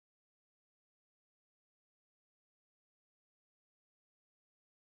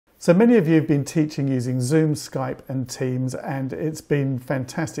So many of you have been teaching using Zoom, Skype and Teams, and it's been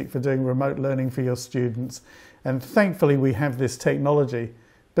fantastic for doing remote learning for your students. And thankfully we have this technology.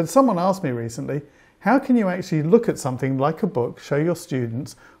 But someone asked me recently, how can you actually look at something like a book, show your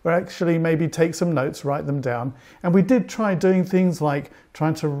students, or actually maybe take some notes, write them down? And we did try doing things like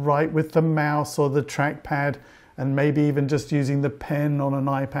trying to write with the mouse or the trackpad, and maybe even just using the pen on an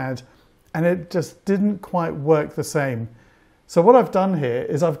iPad. And it just didn't quite work the same. So what I've done here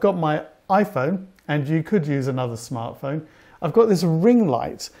is I've got my iPhone, and you could use another smartphone. I've got this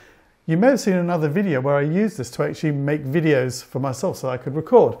Ringlight. You may have seen another video where I used this to actually make videos for myself so I could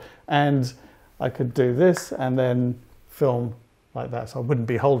record. And I could do this and then film like that. So I wouldn't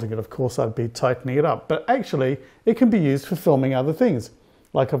be holding it, of course, I'd be tightening it up. But actually, it can be used for filming other things.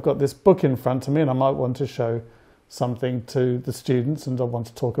 Like I've got this book in front of me and I might want to show something to the students, and I want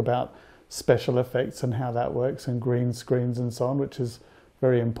to talk about special effects and how that works, and green screens and so on, which is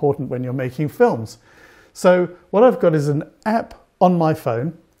very important when you're making films. So what I've got is an app on my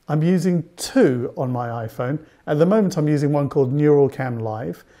phone. I'm using two on my iPhone. At the moment, I'm using one called NeuralCam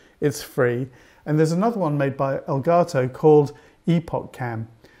Live. It's free. And there's another one made by Elgato called EpochCam.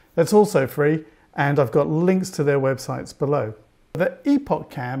 That's also free, and I've got links to their websites below. The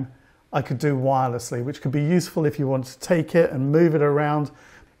EpochCam I could do wirelessly, which could be useful if you want to take it and move it around.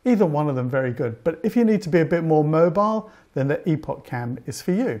 Either one of them very good. But if you need to be a bit more mobile, then the EpochCam is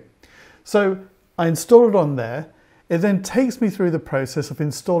for you. So I install it on there. It then takes me through the process of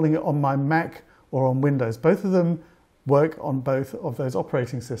installing it on my Mac or on Windows. Both of them work on both of those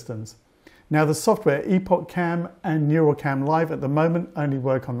operating systems. Now the software EpochCam and NeuralCam Live at the moment only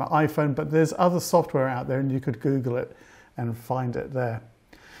work on the iPhone, but there's other software out there and you could Google it and find it there.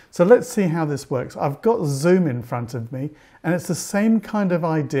 So let's see how this works. I've got Zoom in front of me, and it's the same kind of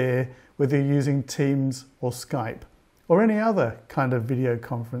idea whether you're using Teams or Skype or any other kind of video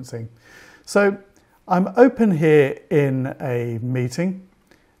conferencing. So I'm open here in a meeting,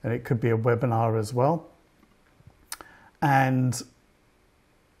 and it could be a webinar as well. And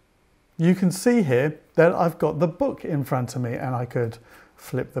you can see here that I've got the book in front of me, and I could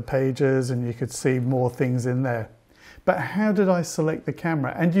flip the pages and you could see more things in there. But how did I select the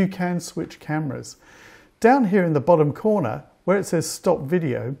camera? And you can switch cameras. Down here in the bottom corner where it says stop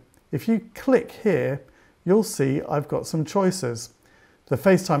video, if you click here, you'll see I've got some choices. The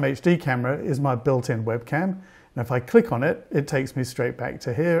FaceTime HD camera is my built-in webcam. And if I click on it, it takes me straight back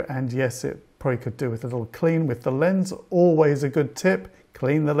to here. And yes, it probably could do with a little clean with the lens. Always a good tip,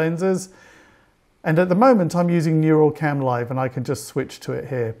 clean the lenses. And at the moment I'm using NeuralCam Live, and I can just switch to it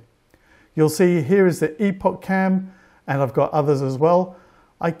here. You'll see here is the EpochCam, and I've got others as well.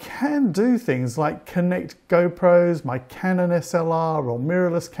 I can do things like connect GoPros, my Canon SLR or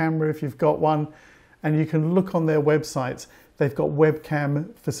mirrorless camera if you've got one, and you can look on their websites. They've got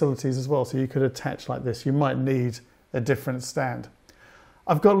webcam facilities as well, so you could attach like this. You might need a different stand.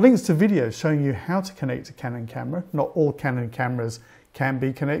 I've got links to videos showing you how to connect a Canon camera. Not all Canon cameras can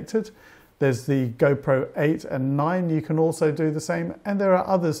be connected. There's the GoPro 8 and 9, you can also do the same, and there are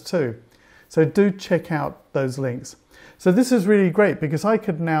others too. So do check out those links. So this is really great because I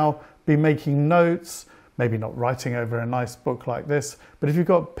could now be making notes, maybe not writing over a nice book like this, but if you've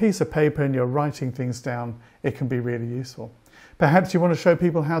got a piece of paper and you're writing things down, it can be really useful. Perhaps you want to show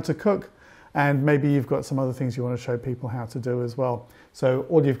people how to cook, and maybe you've got some other things you want to show people how to do as well. So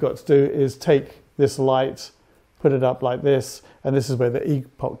all you've got to do is take this light, put it up like this, and this is where the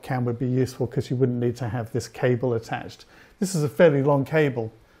EpochCam would be useful because you wouldn't need to have this cable attached. This is a fairly long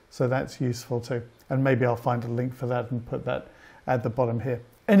cable, so that's useful too. And maybe I'll find a link for that and put that at the bottom here.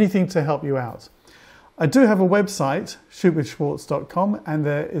 Anything to help you out. I do have a website, shootwithschwartz.com, and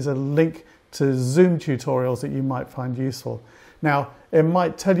there is a link to Zoom tutorials that you might find useful. Now, it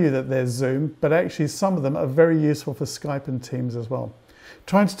might tell you that there's Zoom, but actually some of them are very useful for Skype and Teams as well.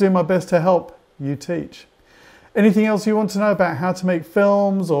 Trying to do my best to help you teach. Anything else you want to know about how to make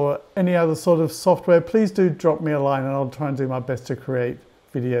films or any other sort of software, please do drop me a line and I'll try and do my best to create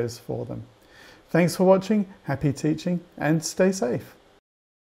videos for them. Thanks for watching, happy teaching, and stay safe.